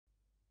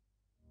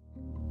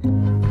We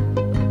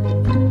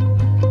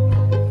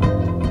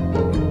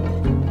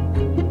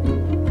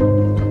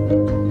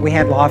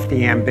had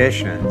lofty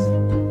ambitions.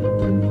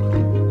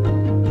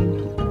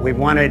 We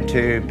wanted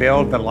to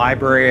build the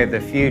library of the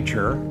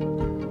future.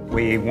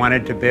 We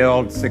wanted to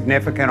build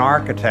significant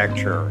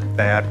architecture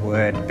that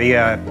would be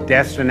a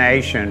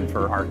destination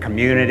for our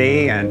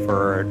community and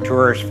for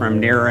tourists from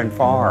near and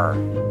far.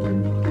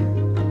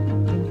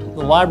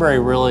 The library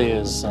really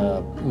is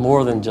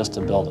more than just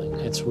a building.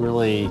 It's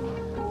really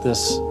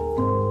this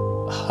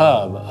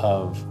hub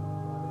of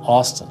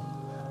Austin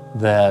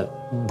that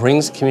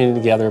brings the community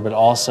together, but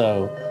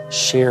also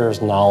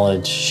shares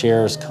knowledge,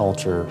 shares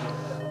culture,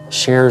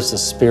 shares the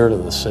spirit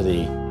of the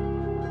city.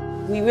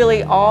 We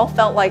really all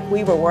felt like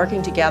we were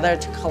working together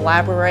to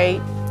collaborate.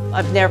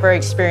 I've never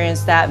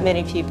experienced that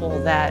many people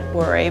that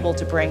were able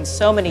to bring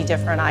so many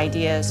different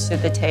ideas to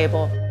the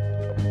table.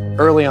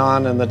 Early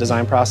on in the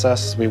design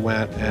process, we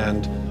went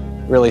and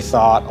really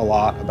thought a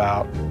lot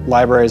about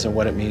libraries and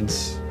what it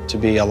means to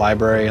be a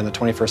library in the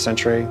 21st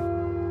century.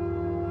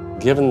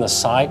 Given the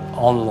site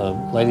on the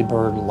Lady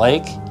Bird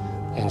Lake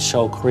and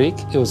Shoal Creek,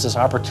 it was this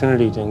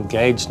opportunity to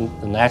engage the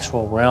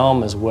natural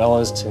realm as well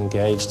as to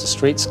engage the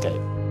streetscape.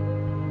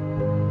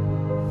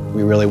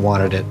 We really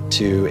wanted it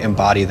to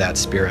embody that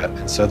spirit,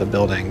 and so the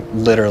building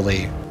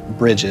literally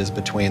bridges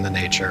between the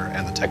nature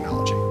and the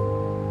technology.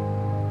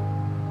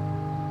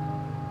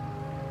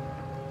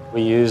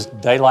 We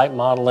used daylight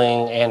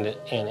modeling and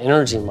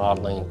energy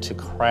modeling to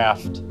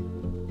craft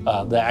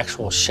the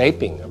actual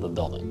shaping of the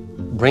building.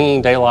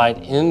 Bringing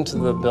daylight into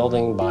the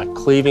building by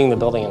cleaving the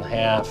building in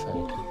half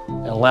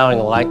and allowing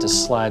the light to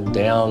slide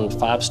down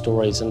 5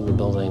 stories into the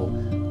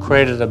building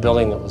created a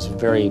building that was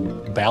very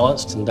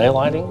balanced in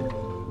daylighting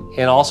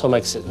and also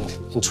makes it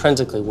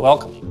intrinsically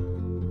welcoming.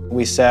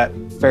 We set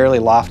fairly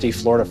lofty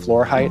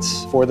floor-to-floor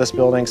heights for this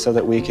building so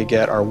that we could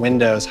get our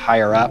windows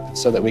higher up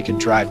so that we could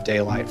drive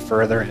daylight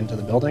further into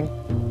the building.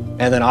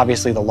 And then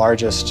obviously the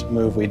largest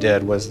move we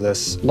did was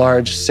this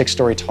large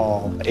 6-story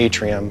tall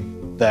atrium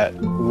that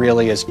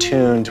really is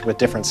tuned with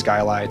different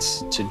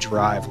skylights to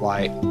drive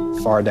light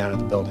far down at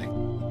the building.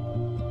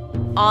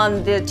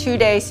 On the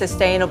 2-day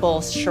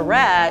sustainable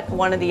charrette,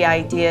 one of the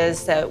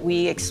ideas that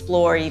we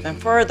explore even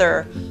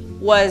further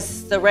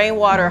was the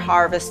rainwater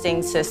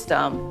harvesting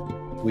system.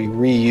 We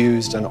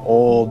reused an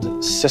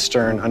old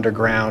cistern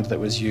underground that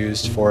was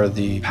used for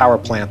the power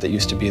plant that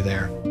used to be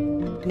there.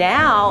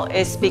 Now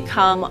it's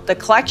become the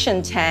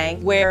collection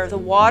tank where the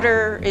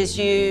water is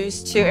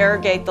used to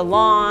irrigate the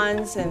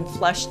lawns and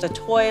flush the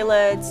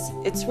toilets.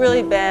 It's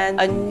really been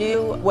a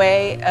new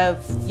way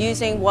of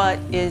using what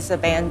is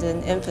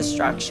abandoned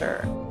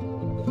infrastructure.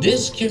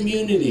 This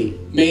community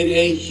made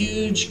a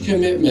huge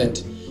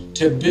commitment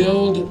to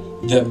build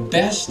the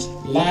best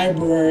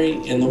library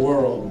in the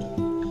world.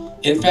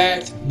 In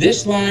fact,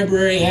 this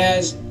library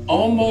has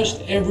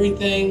almost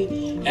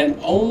everything, and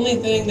only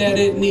thing that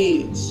it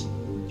needs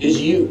is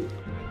you.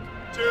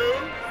 2,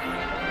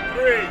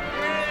 3.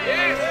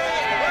 Yes!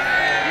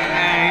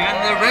 And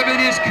the ribbon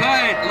is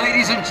cut,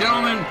 ladies and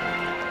gentlemen.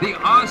 The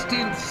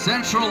Austin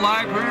Central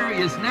Library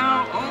is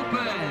now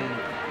open.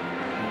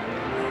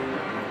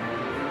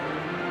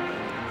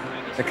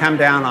 To come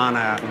down on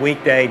a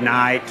weekday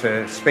night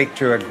to speak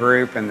to a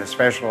group in the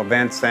Special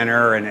Events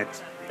Center, and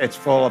it's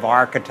full of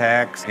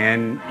architects,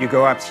 and you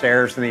go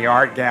upstairs and the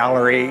art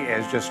gallery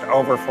is just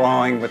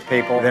overflowing with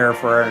people there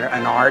for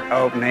an art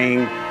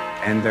opening,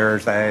 and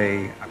there's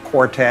a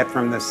quartet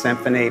from the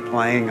symphony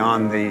playing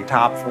on the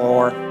top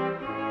floor.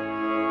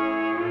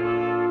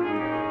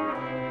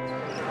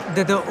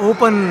 The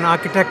open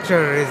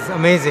architecture is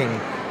amazing,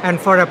 and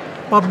for a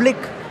public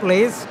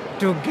place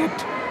to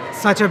get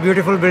such a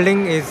beautiful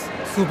building is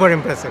super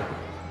impressive.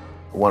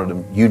 One of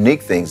the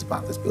unique things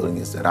about this building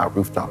is that our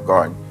rooftop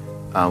garden,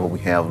 where we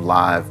have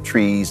live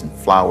trees and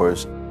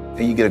flowers,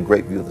 and you get a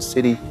great view of the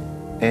city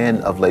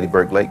and of Lady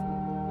Bird Lake.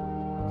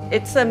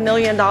 It's $1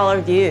 million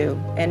view,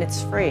 and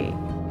it's free.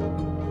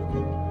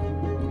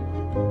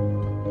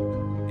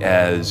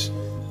 As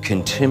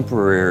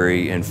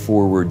contemporary and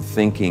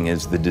forward-thinking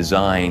as the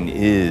design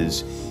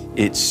is,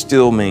 it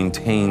still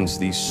maintains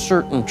these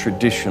certain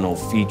traditional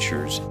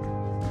features.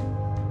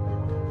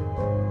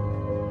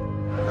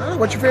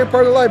 What's your favorite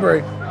part of the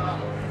library?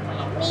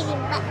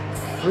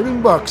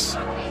 Reading books.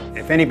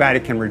 If anybody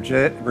can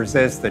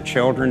resist the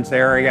children's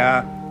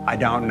area, I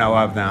don't know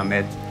of them.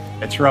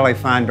 It's really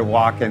fun to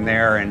walk in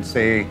there and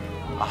see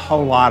a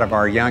whole lot of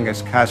our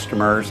youngest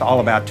customers, all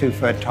about 2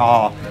 foot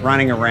tall,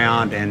 running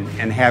around and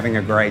having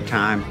a great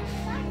time.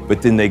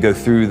 But then they go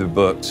through the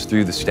books,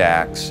 through the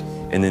stacks,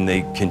 and then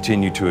they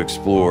continue to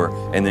explore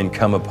and then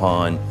come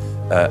upon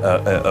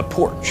a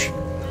porch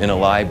in a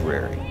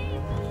library.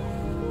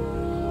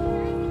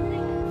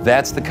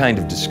 That's the kind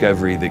of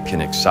discovery that can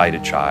excite a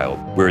child,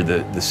 where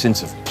the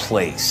sense of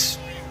place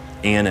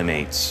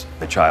animates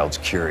the child's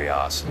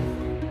curiosity.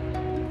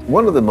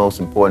 One of the most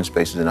important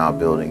spaces in our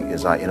building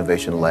is our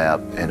innovation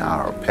lab and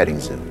our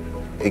petting zoo.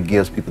 It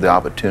gives people the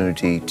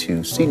opportunity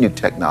to see new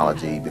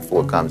technology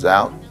before it comes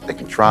out. They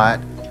can try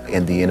it,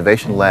 In the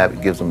Innovation Lab,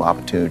 it gives them the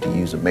opportunity to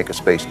use the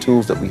makerspace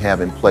tools that we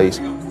have in place.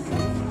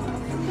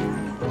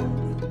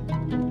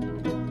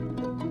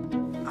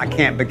 I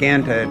can't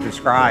begin to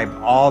describe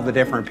all the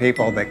different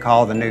people that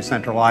call the new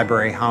Central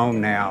Library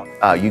home now.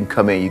 You can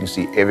come in, you can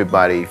see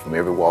everybody from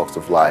every walks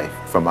of life,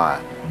 from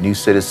our new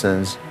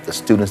citizens, the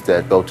students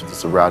that go to the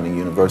surrounding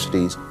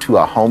universities, to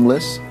our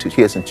homeless, to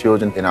kids and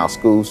children in our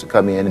schools to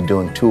come in and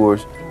doing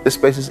tours. This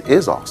space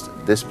is Austin.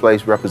 This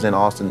place represents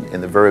Austin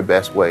in the very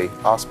best way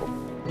possible.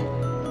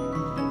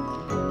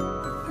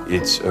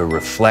 It's a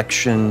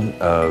reflection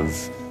of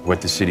what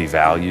the city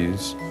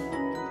values.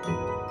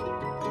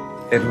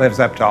 It lives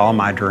up to all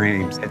my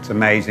dreams. It's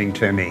amazing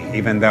to me,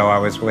 even though I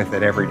was with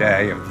it every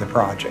day of the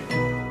project.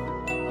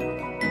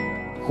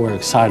 We're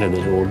excited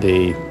that it will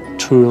be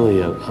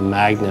truly a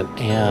magnet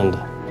and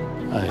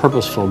a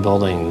purposeful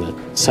building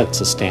that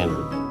sets a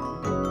standard.